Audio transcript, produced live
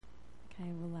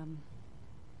Okay,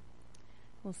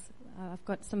 I've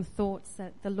got some thoughts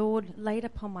that the Lord laid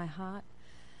upon my heart.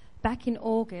 Back in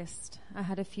August, I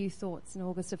had a few thoughts in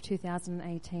August of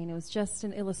 2018. It was just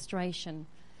an illustration,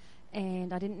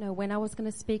 and I didn't know when I was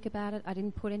going to speak about it. I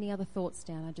didn't put any other thoughts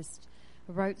down. I just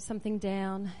wrote something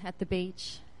down at the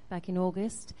beach back in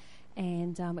August,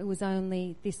 and it was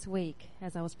only this week,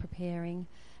 as I was preparing,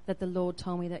 that the Lord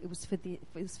told me that it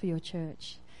was for your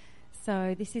church.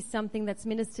 So this is something that's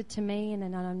ministered to me,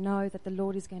 and I know that the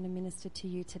Lord is going to minister to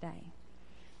you today.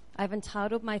 I've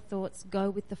entitled my thoughts, Go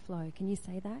with the Flow. Can you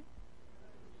say that?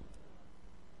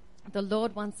 The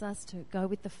Lord wants us to go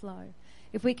with the flow.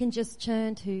 If we can just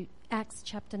turn to Acts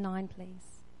chapter 9, please.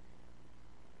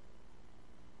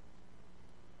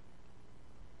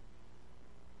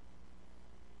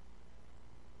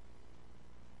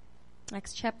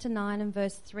 Acts chapter 9 and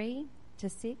verse 3 to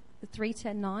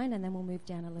 9, and then we'll move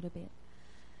down a little bit.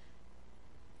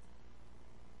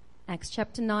 Acts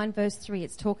chapter 9 verse 3,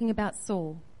 it's talking about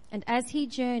Saul. And as he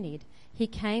journeyed, he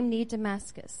came near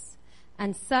Damascus,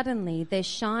 and suddenly there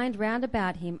shined round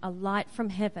about him a light from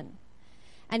heaven.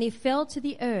 And he fell to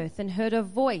the earth and heard a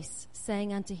voice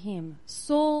saying unto him,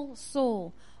 Saul,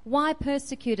 Saul, why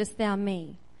persecutest thou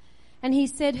me? And he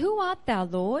said, Who art thou,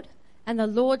 Lord? And the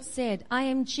Lord said, I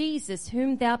am Jesus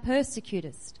whom thou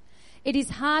persecutest. It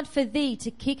is hard for thee to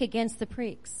kick against the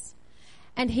pricks.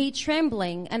 And he,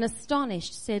 trembling and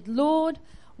astonished, said, Lord,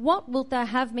 what wilt thou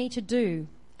have me to do?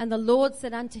 And the Lord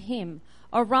said unto him,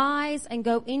 Arise and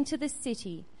go into the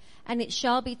city, and it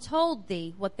shall be told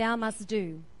thee what thou must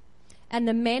do. And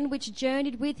the men which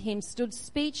journeyed with him stood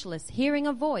speechless, hearing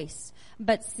a voice,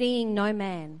 but seeing no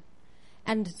man.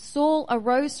 And Saul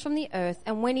arose from the earth,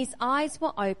 and when his eyes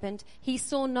were opened, he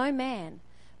saw no man.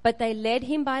 But they led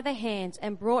him by the hand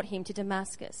and brought him to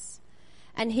Damascus.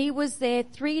 And he was there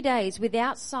 3 days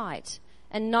without sight,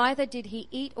 and neither did he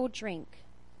eat or drink.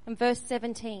 And verse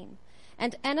 17,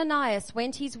 And Ananias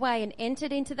went his way and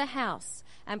entered into the house,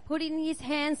 and putting his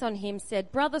hands on him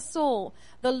said, Brother Saul,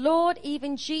 the Lord,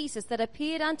 even Jesus, that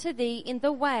appeared unto thee in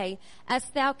the way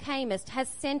as thou camest, has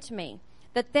sent me,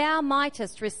 that thou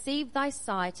mightest receive thy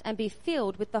sight and be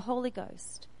filled with the Holy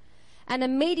Ghost. And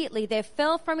immediately there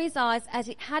fell from his eyes as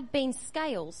it had been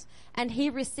scales, and he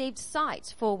received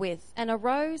sight forthwith, and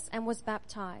arose and was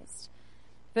baptized.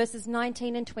 Verses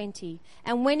 19 and 20.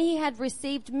 And when he had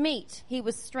received meat, he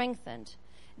was strengthened.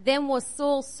 Then was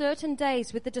Saul certain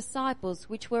days with the disciples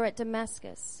which were at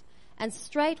Damascus. And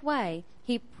straightway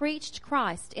he preached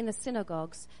Christ in the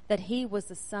synagogues, that he was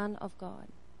the Son of God.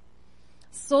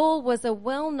 Saul was a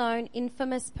well-known,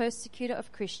 infamous persecutor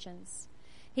of Christians.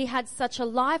 He had such a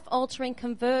life-altering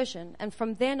conversion, and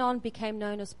from then on became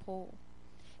known as Paul.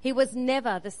 He was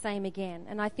never the same again,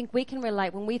 and I think we can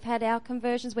relate. When we've had our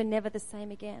conversions, we're never the same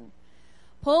again.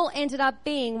 Paul ended up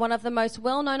being one of the most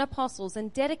well-known apostles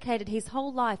and dedicated his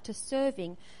whole life to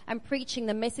serving and preaching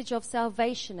the message of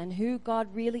salvation and who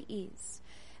God really is.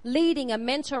 Leading and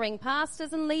mentoring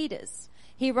pastors and leaders,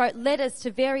 he wrote letters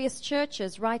to various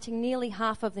churches, writing nearly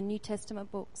half of the New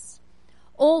Testament books,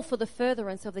 all for the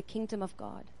furtherance of the kingdom of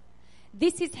God.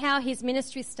 This is how his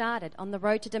ministry started on the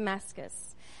road to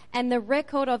Damascus. And the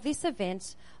record of this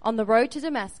event on the road to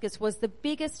Damascus was the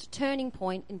biggest turning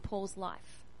point in Paul's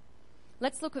life.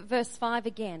 Let's look at verse 5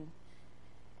 again.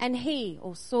 And he,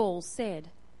 or Saul, said,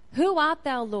 Who art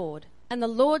thou, Lord? And the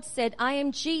Lord said, I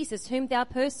am Jesus whom thou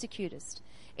persecutest.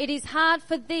 It is hard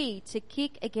for thee to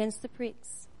kick against the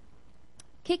pricks.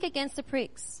 Kick against the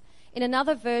pricks, in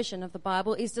another version of the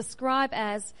Bible, is described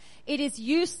as, It is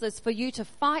useless for you to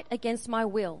fight against my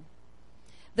will.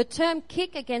 The term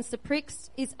kick against the pricks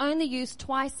is only used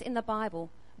twice in the Bible,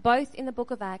 both in the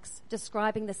book of Acts,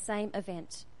 describing the same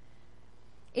event.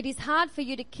 It is hard for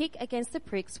you to kick against the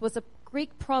pricks was a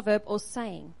Greek proverb or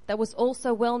saying that was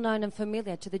also well known and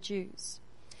familiar to the Jews.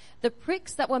 The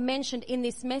pricks that were mentioned in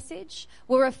this message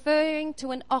were referring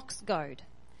to an ox goad.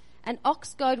 An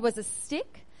ox goad was a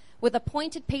stick with a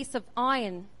pointed piece of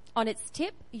iron on its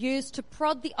tip used to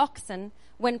prod the oxen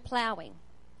when ploughing.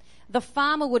 The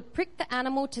farmer would prick the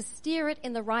animal to steer it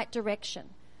in the right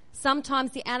direction.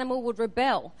 Sometimes the animal would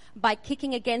rebel by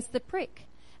kicking against the prick,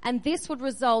 and this would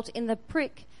result in the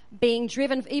prick being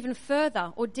driven even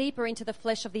further or deeper into the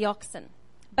flesh of the oxen.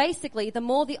 Basically, the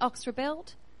more the ox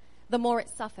rebelled, the more it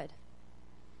suffered.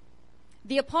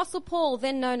 The Apostle Paul,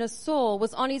 then known as Saul,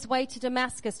 was on his way to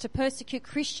Damascus to persecute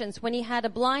Christians when he had a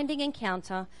blinding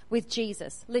encounter with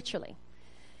Jesus, literally.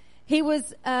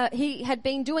 He had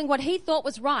been doing what he thought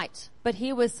was right, but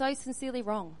he was so sincerely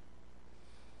wrong.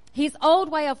 His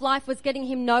old way of life was getting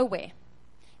him nowhere.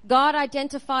 God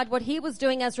identified what he was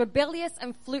doing as rebellious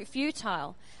and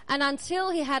futile. And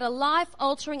until he had a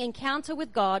life-altering encounter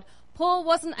with God, Paul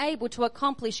wasn't able to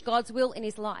accomplish God's will in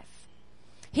his life.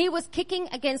 He was kicking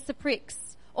against the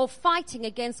pricks or fighting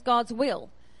against God's will,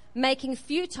 making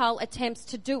futile attempts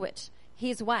to do it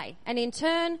his way. And in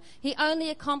turn, he only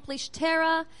accomplished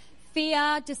terror,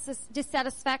 fear,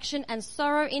 dissatisfaction, and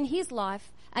sorrow in his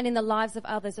life and in the lives of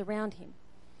others around him.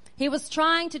 He was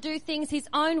trying to do things his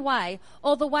own way,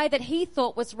 or the way that he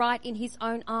thought was right in his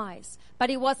own eyes, but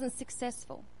he wasn't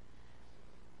successful.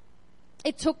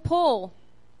 It took Paul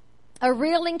a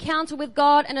real encounter with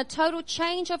God and a total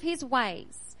change of his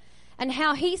ways and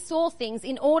how he saw things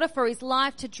in order for his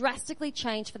life to drastically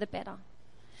change for the better.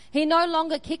 He no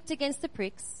longer kicked against the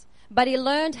pricks, but he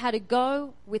learned how to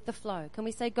go with the flow. Can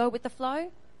we say go with the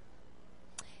flow?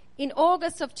 In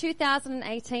August of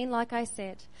 2018, like I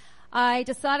said, I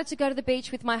decided to go to the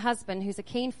beach with my husband, who's a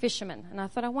keen fisherman, and I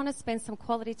thought I want to spend some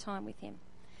quality time with him.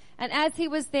 And as he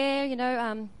was there,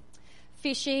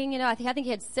 fishing, I think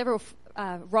he had several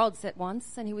rods at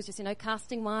once, and he was just,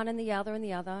 casting one and the other,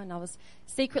 and I was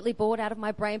secretly bored out of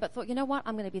my brain, but thought, you know what,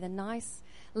 I'm going to be the nice,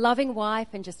 loving wife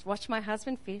and just watch my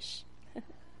husband fish.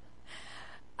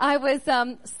 I was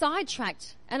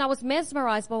sidetracked, and I was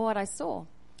mesmerized by what I saw.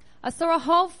 I saw a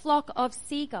whole flock of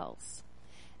seagulls,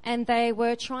 and they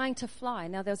were trying to fly.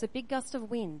 Now, there was a big gust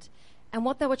of wind, and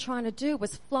what they were trying to do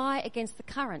was fly against the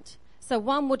current. So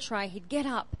one would try, he'd get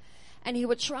up, and he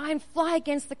would try and fly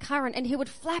against the current, and he would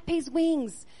flap his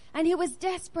wings, and he was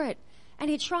desperate, and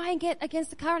he'd try and get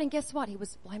against the current, and guess what? He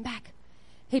was blown back.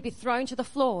 He'd be thrown to the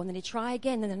floor, and then he'd try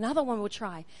again, and another one would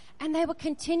try, and they would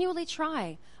continually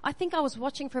try. I think I was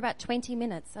watching for about 20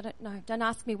 minutes. I don't know, don't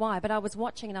ask me why, but I was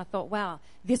watching, and I thought, wow,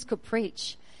 this could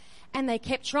preach. And they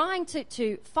kept trying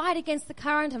to fight against the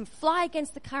current and fly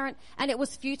against the current, and it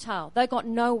was futile. They got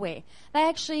nowhere. They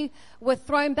actually were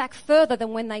thrown back further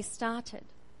than when they started.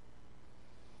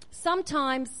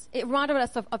 Sometimes it reminded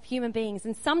us of human beings,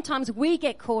 and sometimes we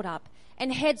get caught up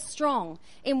and headstrong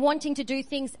in wanting to do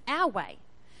things our way.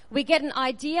 We get an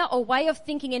idea or way of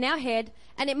thinking in our head,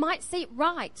 and it might seem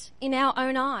right in our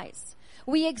own eyes.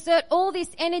 We exert all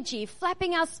this energy,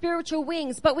 flapping our spiritual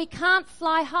wings, but we can't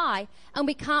fly high and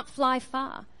we can't fly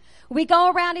far. We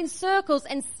go around in circles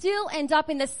and still end up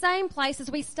in the same place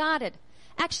as we started.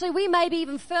 Actually, we may be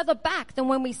even further back than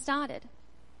when we started.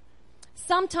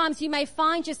 Sometimes you may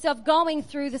find yourself going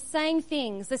through the same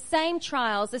things, the same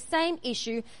trials, the same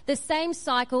issue, the same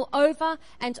cycle over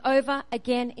and over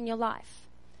again in your life.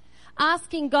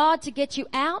 Asking God to get you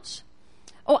out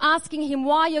or asking him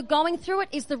why you're going through it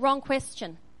is the wrong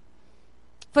question.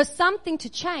 For something to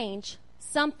change,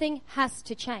 something has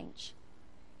to change.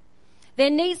 There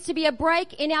needs to be a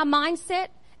break in our mindset,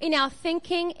 in our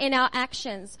thinking, in our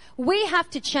actions. We have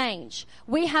to change.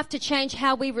 We have to change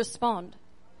how we respond.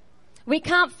 We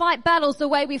can't fight battles the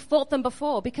way we fought them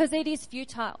before because it is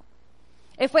futile.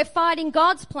 If we're fighting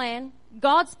God's plan,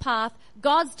 God's path,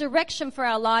 God's direction for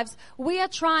our lives, we are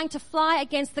trying to fly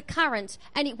against the current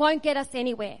and it won't get us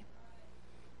anywhere.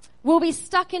 We'll be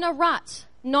stuck in a rut,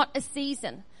 not a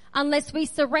season, unless we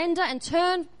surrender and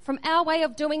turn from our way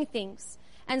of doing things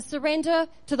and surrender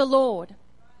to the Lord.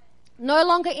 No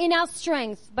longer in our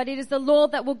strength, but it is the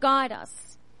Lord that will guide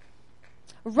us.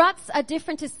 Ruts are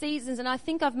different to seasons, and I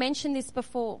think I've mentioned this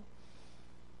before.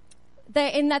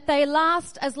 In that they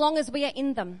last as long as we are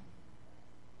in them.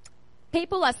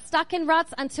 People are stuck in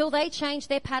ruts until they change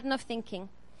their pattern of thinking,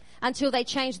 until they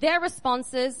change their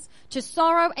responses to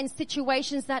sorrow and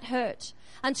situations that hurt,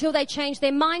 until they change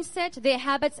their mindset, their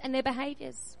habits, and their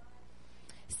behaviors.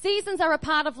 Seasons are a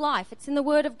part of life. It's in the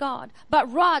Word of God.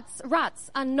 But ruts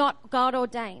are not God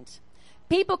ordained.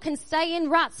 People can stay in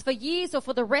ruts for years or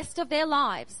for the rest of their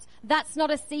lives. That's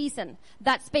not a season.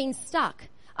 That's being stuck,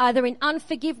 either in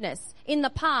unforgiveness, in the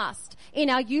past, in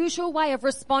our usual way of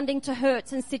responding to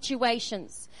hurts and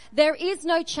situations. There is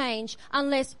no change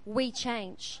unless we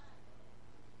change.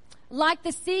 Like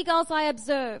the seagulls I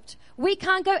observed, we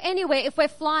can't go anywhere if we're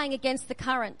flying against the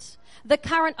current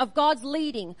of God's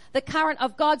leading, the current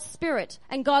of God's Spirit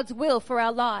and God's will for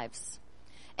our lives.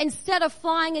 Instead of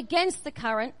flying against the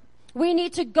current, we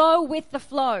need to go with the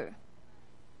flow.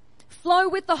 Flow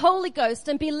with the Holy Ghost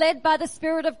and be led by the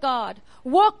Spirit of God.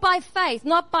 Walk by faith,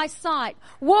 not by sight.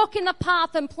 Walk in the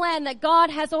path and plan that God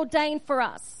has ordained for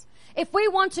us. If we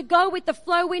want to go with the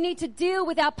flow, we need to deal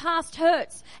with our past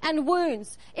hurts and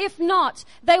wounds. If not,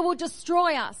 they will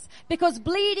destroy us because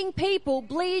bleeding people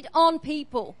bleed on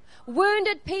people.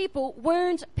 Wounded people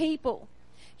wound people.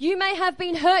 You may have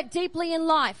been hurt deeply in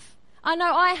life. I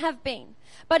know I have been.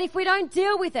 But if we don't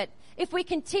deal with it, if we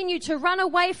continue to run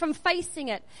away from facing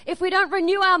it, if we don't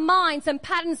renew our minds and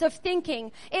patterns of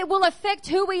thinking, it will affect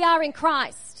who we are in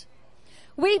Christ.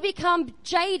 We become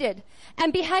jaded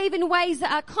and behave in ways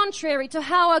that are contrary to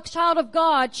how a child of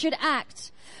God should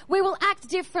act. We will act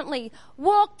differently,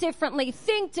 walk differently,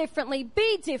 think differently,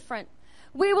 be different.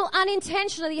 We will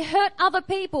unintentionally hurt other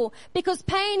people because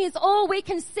pain is all we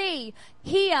can see,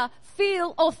 hear,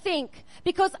 feel, or think.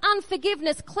 Because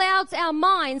unforgiveness clouds our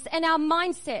minds and our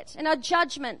mindset and our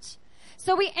judgment.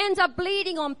 So we end up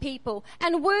bleeding on people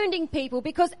and wounding people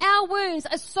because our wounds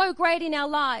are so great in our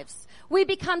lives. We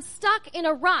become stuck in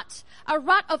a rut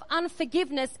of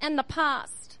unforgiveness and the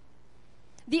past.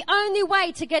 The only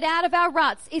way to get out of our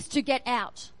ruts is to get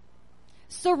out.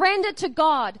 Surrender to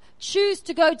God. Choose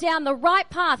to go down the right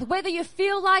path, whether you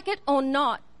feel like it or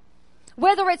not.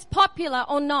 Whether it's popular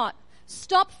or not.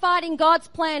 Stop fighting God's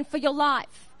plan for your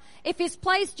life. If He's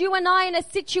placed you and I in a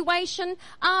situation,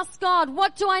 ask God,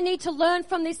 what do I need to learn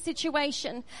from this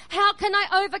situation? How can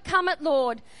I overcome it,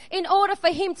 Lord, in order for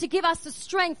Him to give us the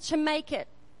strength to make it?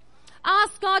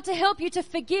 Ask God to help you to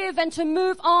forgive and to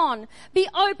move on. Be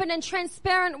open and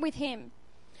transparent with Him.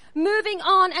 Moving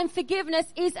on and forgiveness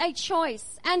is a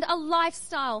choice and a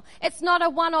lifestyle. It's not a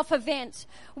one-off event.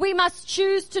 We must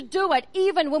choose to do it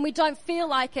even when we don't feel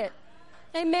like it.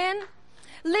 Amen?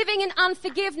 Living in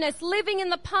unforgiveness, living in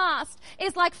the past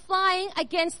is like flying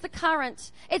against the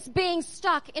current. It's being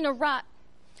stuck in a rut.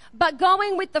 But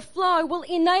going with the flow will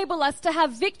enable us to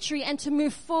have victory and to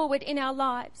move forward in our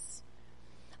lives.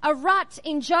 A rut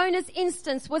in Jonah's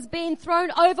instance was being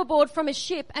thrown overboard from a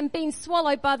ship and being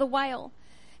swallowed by the whale.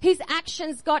 His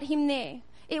actions got him there.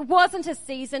 It wasn't a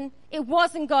season. It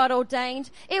wasn't God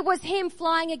ordained. It was him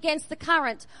flying against the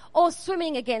current or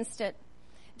swimming against it.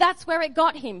 That's where it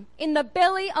got him, in the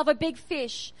belly of a big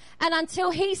fish. And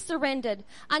until he surrendered,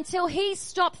 until he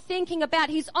stopped thinking about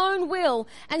his own will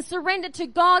and surrendered to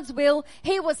God's will,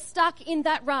 he was stuck in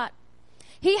that rut.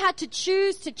 He had to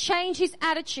choose to change his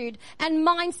attitude and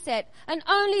mindset, and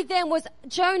only then was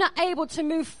Jonah able to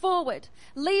move forward,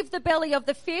 leave the belly of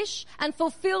the fish, and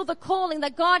fulfill the calling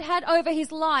that God had over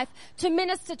his life to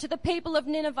minister to the people of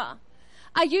Nineveh.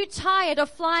 Are you tired of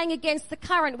flying against the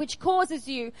current which causes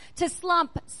you to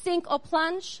slump, sink, or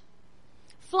plunge?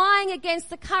 Flying against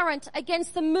the current,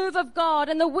 against the move of God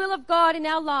and the will of God in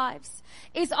our lives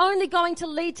is only going to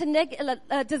lead to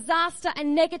disaster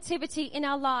and negativity in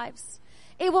our lives.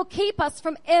 It will keep us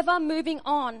from ever moving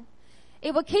on.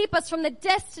 It will keep us from the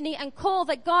destiny and call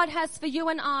that God has for you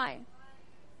and I.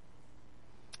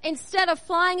 Instead of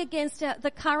flying against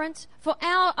the current for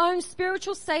our own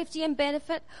spiritual safety and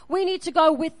benefit, we need to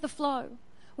go with the flow.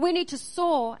 We need to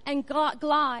soar and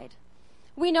glide.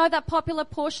 We know that popular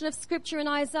portion of scripture in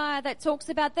Isaiah that talks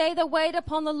about they that wait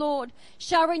upon the Lord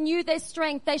shall renew their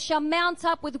strength. They shall mount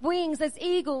up with wings as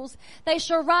eagles. They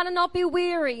shall run and not be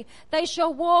weary. They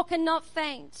shall walk and not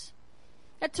faint.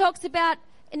 It talks about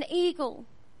an eagle.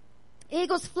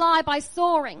 Eagles fly by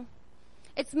soaring.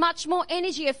 It's much more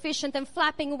energy efficient than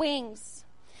flapping wings.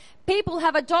 People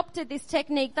have adopted this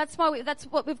technique. That's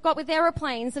what we've got with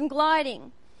aeroplanes and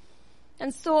gliding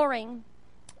and soaring.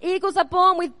 Eagles are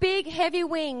born with big, heavy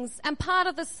wings, and part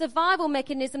of the survival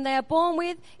mechanism they are born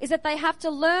with is that they have to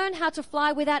learn how to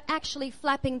fly without actually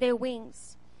flapping their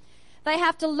wings. They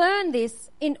have to learn this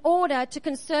in order to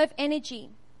conserve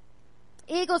energy.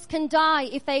 Eagles can die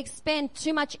if they expend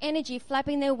too much energy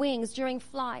flapping their wings during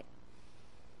flight.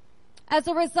 As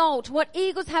a result, what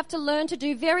eagles have to learn to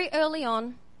do very early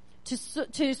on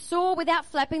to soar without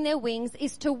flapping their wings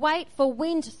is to wait for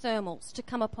wind thermals to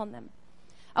come upon them.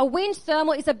 A wind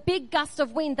thermal is a big gust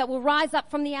of wind that will rise up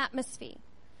from the atmosphere.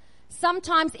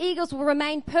 Sometimes eagles will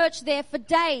remain perched there for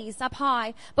days up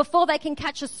high before they can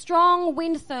catch a strong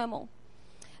wind thermal.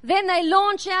 Then they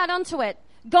launch out onto it,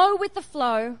 go with the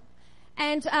flow,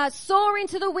 and soar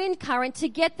into the wind current to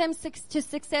get them to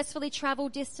successfully travel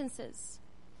distances.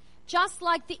 Just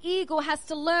like the eagle has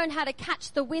to learn how to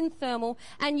catch the wind thermal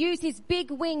and use his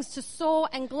big wings to soar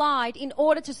and glide in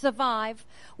order to survive,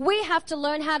 we have to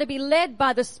learn how to be led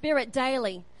by the Spirit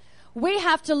daily. We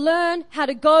have to learn how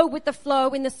to go with the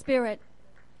flow in the Spirit.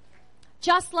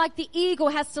 Just like the eagle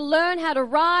has to learn how to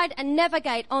ride and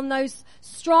navigate on those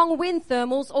strong wind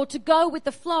thermals or to go with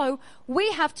the flow,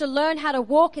 we have to learn how to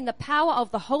walk in the power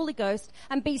of the Holy Ghost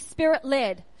and be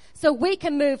Spirit-led so we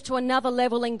can move to another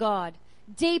level in God.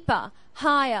 Deeper,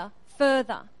 higher,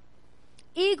 further.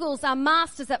 Eagles are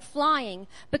masters at flying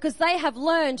because they have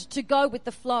learned to go with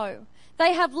the flow.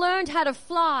 They have learned how to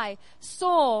fly,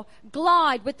 soar,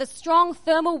 glide with the strong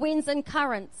thermal winds and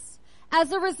currents.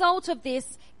 As a result of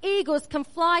this, eagles can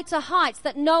fly to heights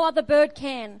that no other bird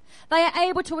can. They are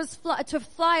able to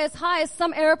fly as high as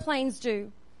some airplanes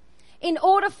do. In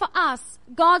order for us,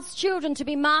 God's children, to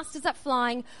be masters at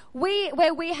flying,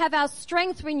 where we have our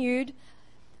strength renewed,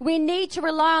 we need to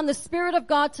rely on the Spirit of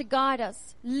God to guide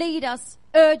us, lead us,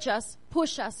 urge us,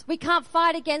 push us. We can't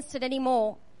fight against it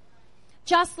anymore.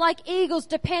 Just like eagles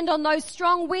depend on those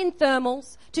strong wind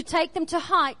thermals to take them to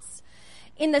heights,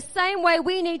 in the same way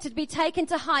we need to be taken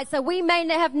to heights that we may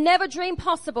have never dreamed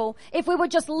possible if we would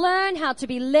just learn how to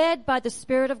be led by the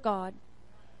Spirit of God.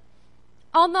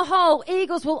 On the whole,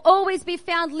 eagles will always be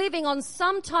found living on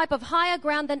some type of higher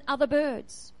ground than other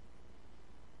birds.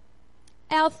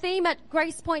 Our theme at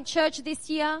Grace Point Church this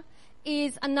year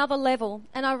is another level.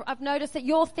 And I've noticed that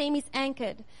your theme is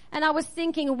anchored. And I was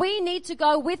thinking we need to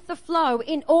go with the flow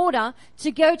in order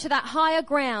to go to that higher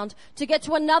ground, to get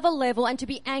to another level and to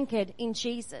be anchored in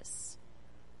Jesus.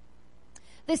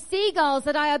 The seagulls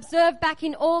that I observed back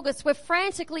in August were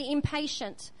frantically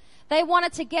impatient. They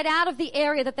wanted to get out of the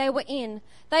area that they were in.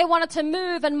 They wanted to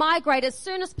move and migrate as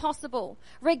soon as possible.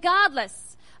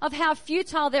 Regardless of how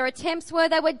futile their attempts were,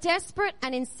 they were desperate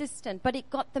and insistent, but it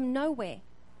got them nowhere.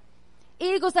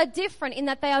 Eagles are different in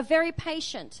that they are very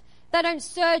patient. They don't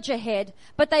surge ahead,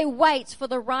 but they wait for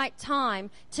the right time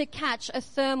to catch a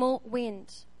thermal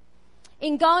wind.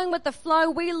 In going with the flow,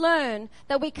 we learn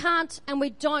that we can't and we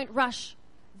don't rush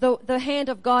the hand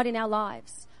of God in our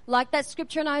lives. Like that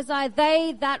scripture in Isaiah,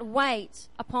 they that wait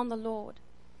upon the Lord.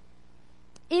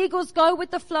 Eagles go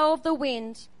with the flow of the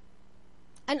wind,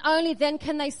 and only then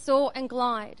can they soar and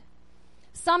glide.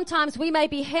 Sometimes we may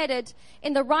be headed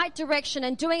in the right direction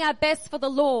and doing our best for the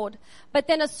Lord, but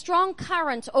then a strong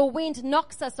current or wind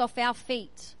knocks us off our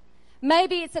feet.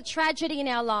 Maybe it's a tragedy in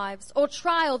our lives or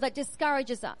trial that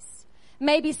discourages us.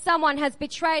 Maybe someone has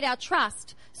betrayed our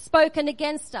trust, spoken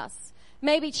against us.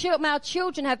 Maybe our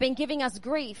children have been giving us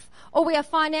grief, or we are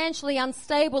financially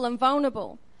unstable and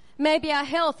vulnerable. Maybe our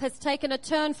health has taken a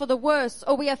turn for the worse,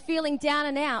 or we are feeling down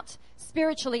and out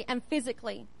spiritually and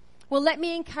physically. Well, let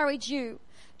me encourage you.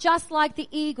 Just like the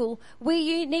eagle,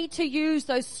 we need to use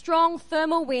those strong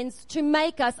thermal winds to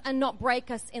make us and not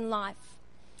break us in life.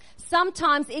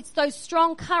 Sometimes it's those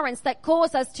strong currents that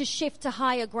cause us to shift to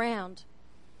higher ground.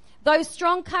 Those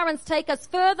strong currents take us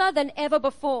further than ever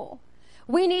before.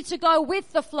 We need to go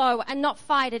with the flow and not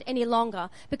fight it any longer,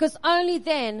 because only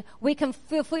then we can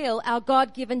fulfill our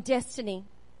God-given destiny.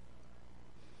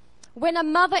 When a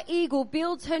mother eagle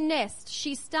builds her nest,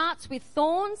 she starts with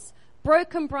thorns,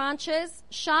 broken branches,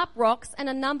 sharp rocks, and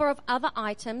a number of other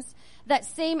items that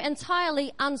seem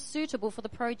entirely unsuitable for the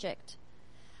project.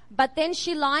 But then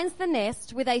she lines the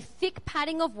nest with a thick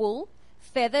padding of wool,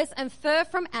 feathers, and fur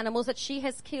from animals that she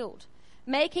has killed,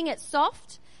 making it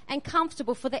soft and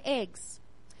comfortable for the eggs.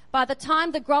 By the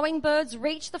time the growing birds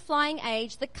reach the flying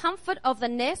age, the comfort of the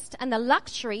nest and the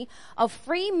luxury of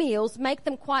free meals make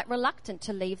them quite reluctant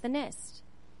to leave the nest.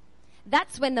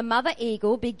 That's when the mother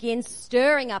eagle begins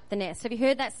stirring up the nest. Have you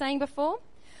heard that saying before?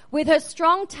 With her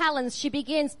strong talons, she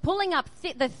begins pulling up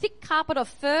the thick carpet of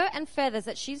fur and feathers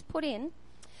that she's put in,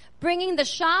 bringing the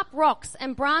sharp rocks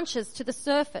and branches to the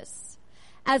surface.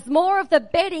 As more of the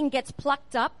bedding gets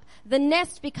plucked up, the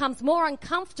nest becomes more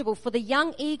uncomfortable for the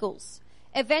young eagles.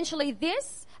 Eventually,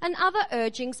 this and other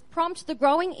urgings prompt the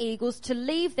growing eagles to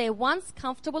leave their once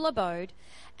comfortable abode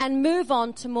and move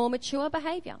on to more mature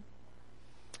behavior.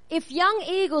 If young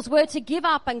eagles were to give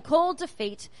up and call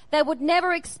defeat, they would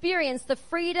never experience the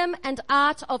freedom and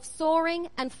art of soaring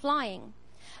and flying.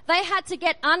 They had to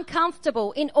get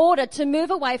uncomfortable in order to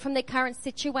move away from their current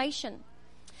situation.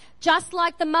 Just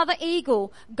like the mother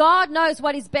eagle, God knows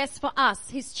what is best for us,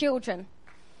 his children.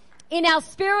 In our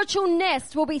spiritual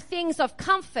nest will be things of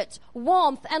comfort,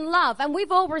 warmth, and love, and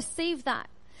we've all received that.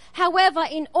 However,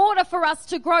 in order for us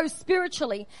to grow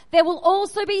spiritually, there will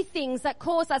also be things that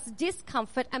cause us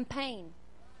discomfort and pain.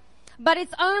 But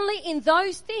it's only in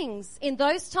those things, in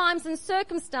those times and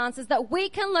circumstances, that we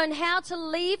can learn how to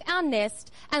leave our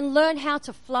nest and learn how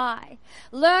to fly.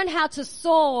 Learn how to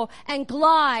soar and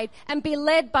glide and be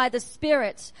led by the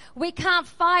Spirit. We can't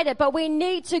fight it, but we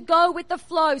need to go with the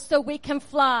flow so we can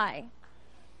fly.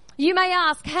 You may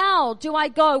ask, how do I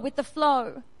go with the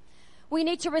flow? We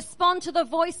need to respond to the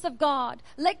voice of God.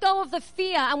 Let go of the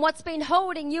fear and what's been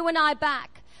holding you and I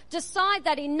back. Decide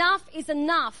that enough is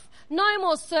enough. No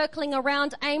more circling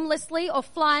around aimlessly or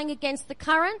flying against the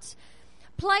current.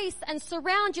 Place and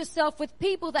surround yourself with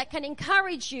people that can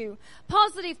encourage you.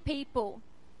 Positive people.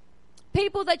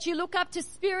 People that you look up to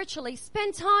spiritually.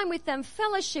 Spend time with them.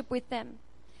 Fellowship with them.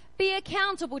 Be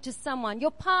accountable to someone.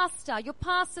 Your pastor, your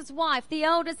pastor's wife, the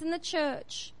elders in the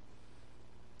church.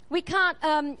 We can't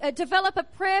develop a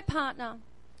prayer partner.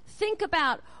 Think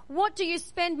about, what do you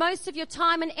spend most of your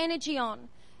time and energy on?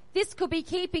 This could be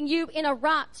keeping you in a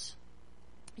rut.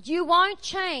 You won't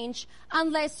change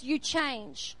unless you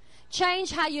change.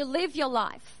 Change how you live your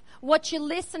life, what you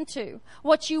listen to,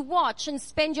 what you watch and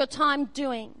spend your time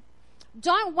doing.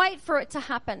 Don't wait for it to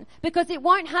happen, because it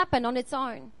won't happen on its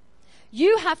own.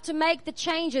 You have to make the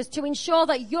changes to ensure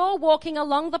that you're walking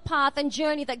along the path and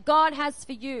journey that God has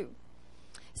for you.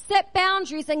 Set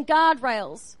boundaries and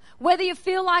guardrails. Whether you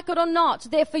feel like it or not,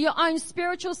 they're for your own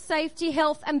spiritual safety,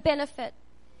 health, and benefit.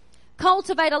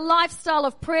 Cultivate a lifestyle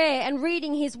of prayer and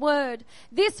reading His Word.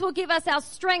 This will give us our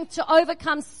strength to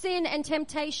overcome sin and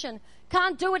temptation.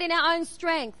 Can't do it in our own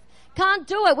strength. Can't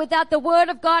do it without the Word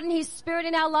of God and His Spirit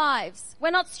in our lives.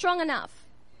 We're not strong enough.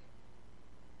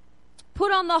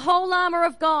 Put on the whole armor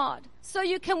of God so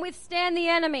you can withstand the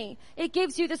enemy. It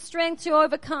gives you the strength to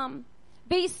overcome.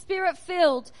 Be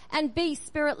Spirit-filled and be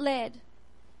Spirit-led.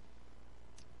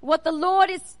 What the Lord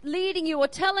is leading you or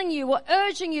telling you or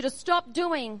urging you to stop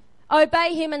doing,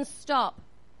 obey Him and stop.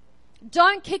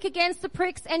 Don't kick against the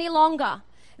pricks any longer.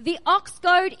 The ox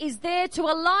goad is there to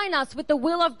align us with the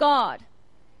will of God.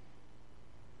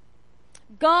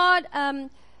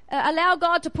 Allow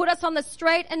God to put us on the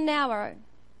straight and narrow.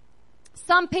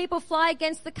 Some people fly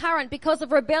against the current because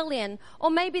of rebellion, or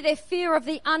maybe their fear of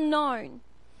the unknown.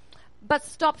 But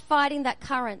stop fighting that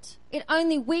current. It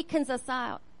only weakens us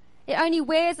out. It only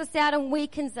wears us out and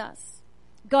weakens us.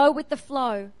 Go with the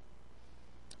flow.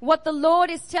 What the Lord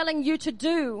is telling you to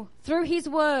do through His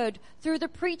Word, through the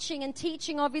preaching and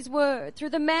teaching of His Word,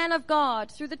 through the man of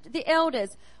God, through the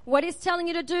elders, what He's telling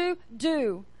you to do,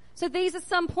 do. So these are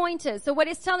some pointers. So what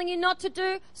He's telling you not to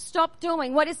do, stop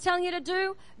doing. What He's telling you to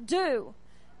do, do.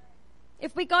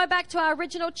 If we go back to our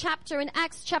original chapter in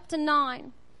Acts chapter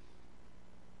 9,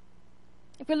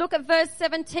 if we look at verse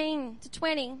 17 to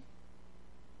 20,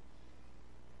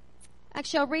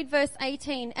 actually, I'll read verse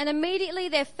 18. And immediately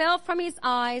there fell from his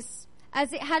eyes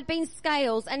as it had been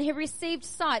scales, and he received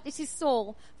sight. This is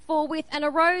Saul, forthwith, and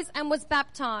arose and was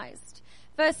baptized.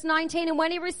 Verse 19, and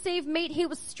when he received meat, he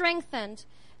was strengthened.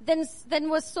 Then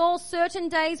was Saul certain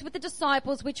days with the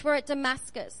disciples which were at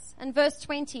Damascus. And verse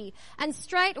 20, and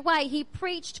straightway he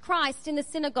preached Christ in the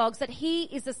synagogues, that he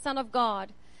is the Son of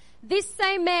God. This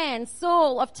same man,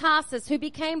 Saul of Tarsus, who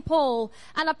became Paul,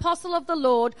 an apostle of the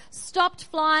Lord, stopped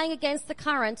flying against the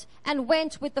current and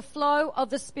went with the flow of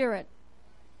the Spirit.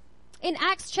 In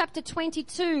Acts chapter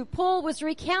 22, Paul was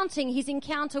recounting his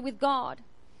encounter with God.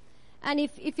 And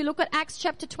if you look at Acts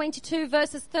chapter 22,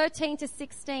 verses 13 to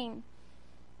 16,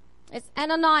 it's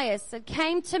Ananias that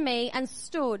came to me and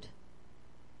stood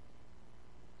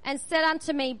and said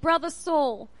unto me, Brother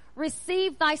Saul,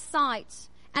 receive thy sight.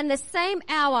 And the same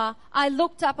hour I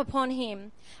looked up upon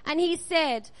him. And he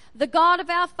said, the God of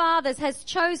our fathers has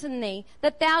chosen thee,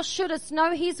 that thou shouldest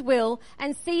know his will,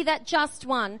 and see that just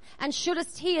one, and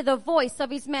shouldest hear the voice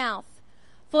of his mouth.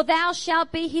 For thou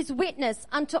shalt be his witness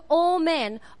unto all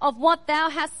men of what thou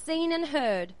hast seen and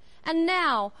heard. And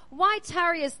now, why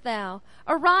tarriest thou?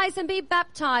 Arise and be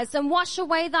baptized, and wash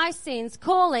away thy sins,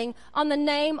 calling on the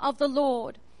name of the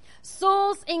Lord.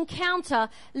 Saul's encounter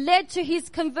led to his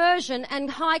conversion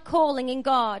and high calling in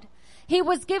God. He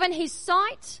was given his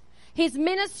sight, his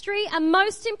ministry, and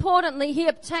most importantly, he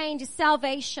obtained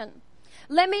salvation.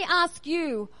 Let me ask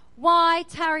you, why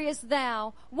tarriest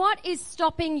thou? What is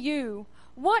stopping you?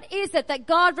 What is it that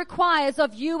God requires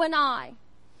of you and I?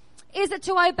 Is it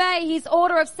to obey his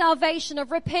order of salvation, of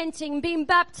repenting, being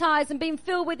baptized, and being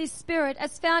filled with his Spirit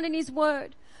as found in his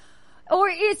word? Or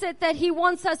is it that he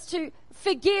wants us to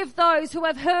forgive those who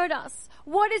have hurt us?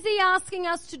 What is he asking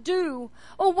us to do?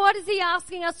 Or what is he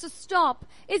asking us to stop?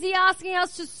 Is he asking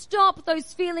us to stop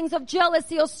those feelings of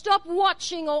jealousy, or stop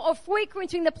watching or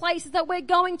frequenting the places that we're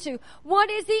going to?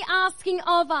 What is he asking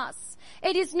of us?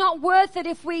 It is not worth it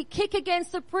if we kick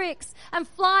against the pricks and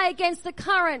fly against the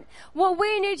current. What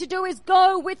we need to do is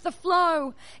go with the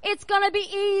flow. It's going to be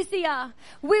easier.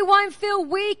 We won't feel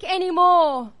weak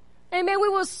anymore. Amen. We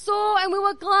will soar and we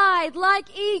will glide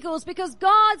like eagles, because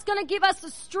God's going to give us the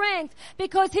strength,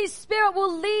 because his Spirit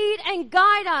will lead and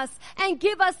guide us and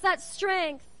give us that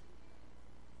strength.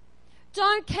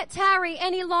 Don't tarry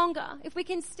any longer. If we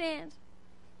can stand.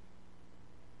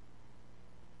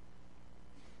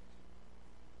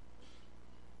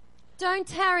 Don't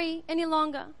tarry any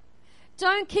longer.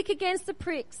 Don't kick against the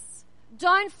pricks.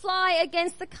 Don't fly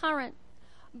against the current,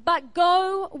 but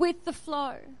go with the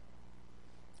flow.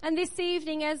 And this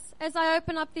evening, as I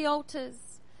open up the altars,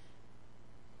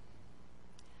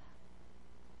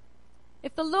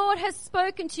 if the Lord has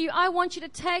spoken to you, I want you to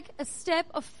take a step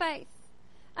of faith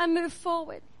and move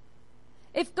forward.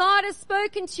 If God has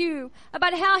spoken to you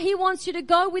about how He wants you to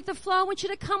go with the flow, I want you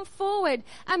to come forward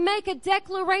and make a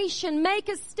declaration, make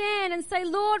a stand and say,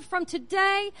 Lord, from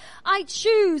today, I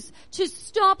choose to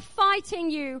stop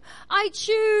fighting you. I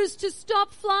choose to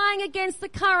stop flying against the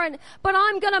current, but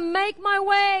I'm going to make my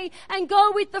way and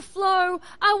go with the flow.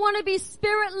 I want to be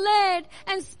Spirit-led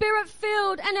and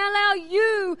Spirit-filled and allow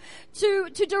you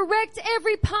to direct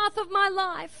every path of my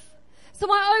life. So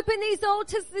I open these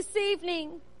altars this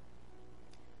evening.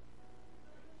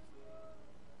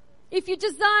 If you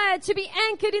desire to be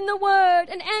anchored in the Word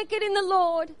and anchored in the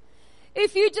Lord,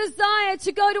 if you desire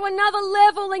to go to another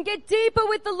level and get deeper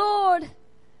with the Lord,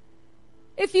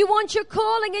 if you want your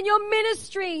calling and your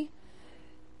ministry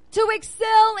to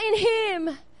excel in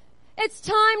Him, it's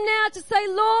time now to say,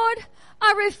 Lord,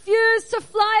 I refuse to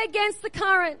fly against the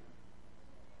current.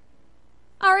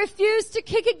 I refuse to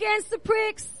kick against the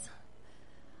pricks.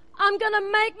 I'm going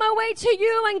to make my way to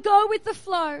you and go with the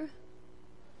flow.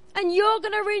 And you're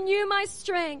going to renew my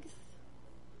strength.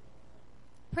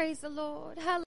 Praise the Lord. Hallelujah.